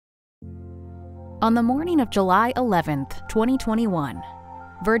On the morning of July 11th, 2021,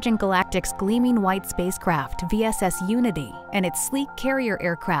 Virgin Galactic's gleaming white spacecraft VSS Unity and its sleek carrier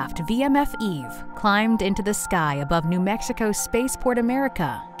aircraft VMF Eve climbed into the sky above New Mexico's Spaceport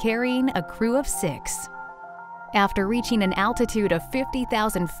America, carrying a crew of 6. After reaching an altitude of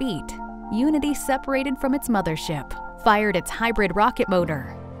 50,000 feet, Unity separated from its mothership, fired its hybrid rocket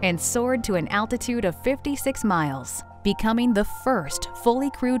motor, and soared to an altitude of 56 miles, becoming the first fully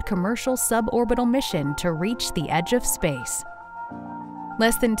crewed commercial suborbital mission to reach the edge of space.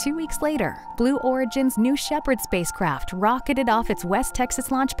 Less than 2 weeks later, Blue Origin's New Shepard spacecraft rocketed off its West Texas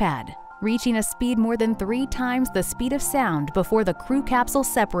launch pad, reaching a speed more than 3 times the speed of sound before the crew capsule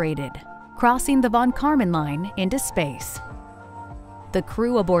separated, crossing the von Karman line into space. The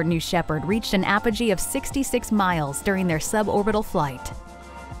crew aboard New Shepard reached an apogee of 66 miles during their suborbital flight.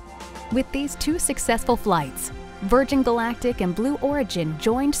 With these 2 successful flights, Virgin Galactic and Blue Origin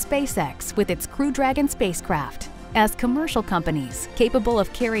joined SpaceX with its Crew Dragon spacecraft as commercial companies capable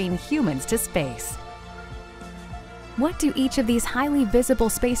of carrying humans to space. What do each of these highly visible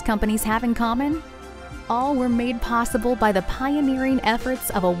space companies have in common? All were made possible by the pioneering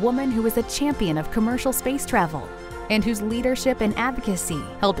efforts of a woman who is a champion of commercial space travel and whose leadership and advocacy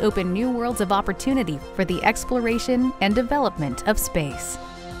helped open new worlds of opportunity for the exploration and development of space.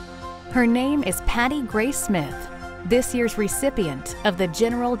 Her name is Patti Grace Smith, this year's recipient of the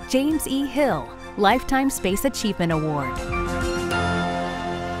General James E. Hill Lifetime Space Achievement Award.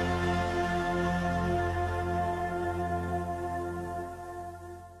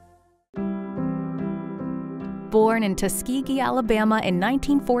 Born in Tuskegee, Alabama in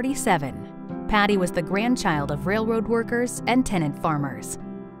 1947, Patti was the grandchild of railroad workers and tenant farmers.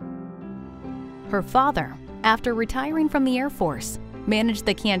 Her father, after retiring from the Air Force, managed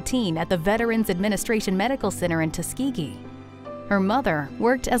the canteen at the Veterans Administration Medical Center in Tuskegee. Her mother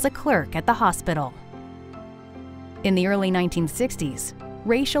worked as a clerk at the hospital. In the early 1960s,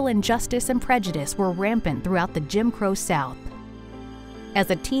 racial injustice and prejudice were rampant throughout the Jim Crow South.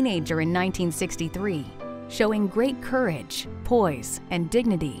 As a teenager in 1963, showing great courage, poise, and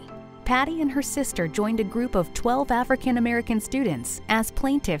dignity, Patti and her sister joined a group of 12 African-American students as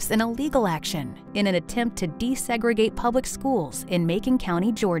plaintiffs in a legal action in an attempt to desegregate public schools in Macon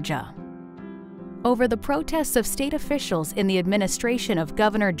County, Georgia. Over the protests of state officials in the administration of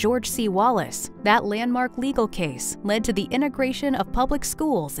Governor George C. Wallace, that landmark legal case led to the integration of public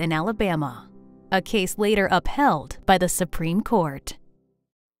schools in Alabama, a case later upheld by the Supreme Court.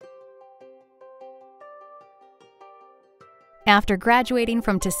 After graduating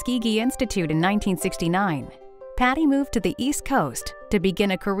from Tuskegee Institute in 1969, Patti moved to the East Coast to begin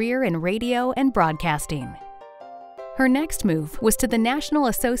a career in radio and broadcasting. Her next move was to the National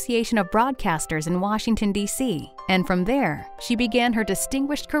Association of Broadcasters in Washington, D.C., and from there, she began her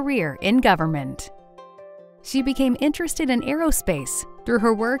distinguished career in government. She became interested in aerospace through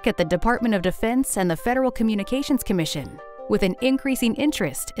her work at the Department of Defense and the Federal Communications Commission, with an increasing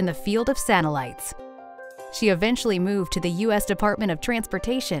interest in the field of satellites. She eventually moved to the U.S. Department of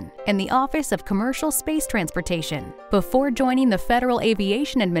Transportation and the Office of Commercial Space Transportation before joining the Federal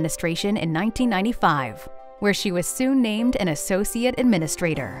Aviation Administration in 1995, where she was soon named an Associate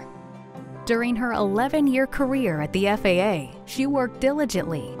Administrator. During her 11-year career at the FAA, she worked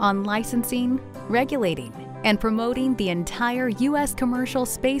diligently on licensing, regulating, and promoting the entire U.S. commercial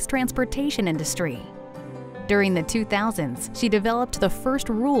space transportation industry. During the 2000s, she developed the first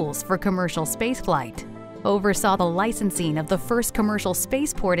rules for commercial spaceflight, oversaw the licensing of the first commercial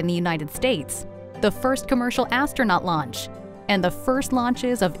spaceport in the United States, the first commercial astronaut launch, and the first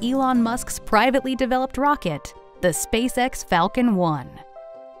launches of Elon Musk's privately developed rocket, the SpaceX Falcon 1.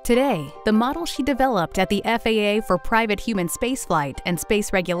 Today, the model she developed at the FAA for private human spaceflight and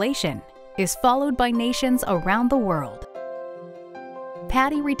space regulation is followed by nations around the world.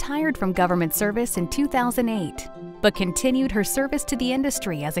 Patti retired from government service in 2008, but continued her service to the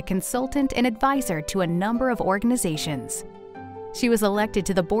industry as a consultant and advisor to a number of organizations. She was elected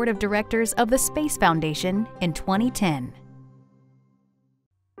to the board of directors of the Space Foundation in 2010.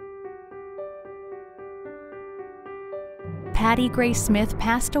 Patti Grace Smith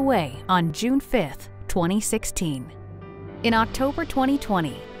passed away on June 5, 2016. In October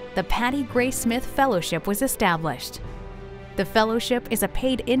 2020, the Patti Grace Smith Fellowship was established. The fellowship is a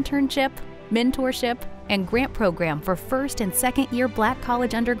paid internship, mentorship, and grant program for first and second-year Black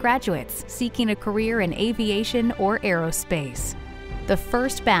college undergraduates seeking a career in aviation or aerospace. The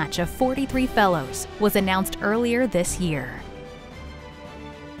first batch of 43 fellows was announced earlier this year.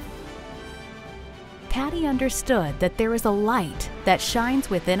 Patti understood that there is a light that shines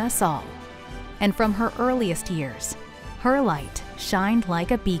within us all, and from her earliest years, her light shined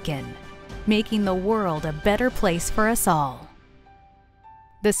like a beacon. making the world a better place for us all.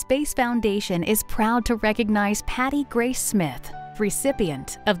 The Space Foundation is proud to recognize Patti Grace Smith,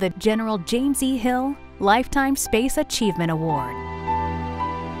 recipient of the General James E. Hill Lifetime Space Achievement Award.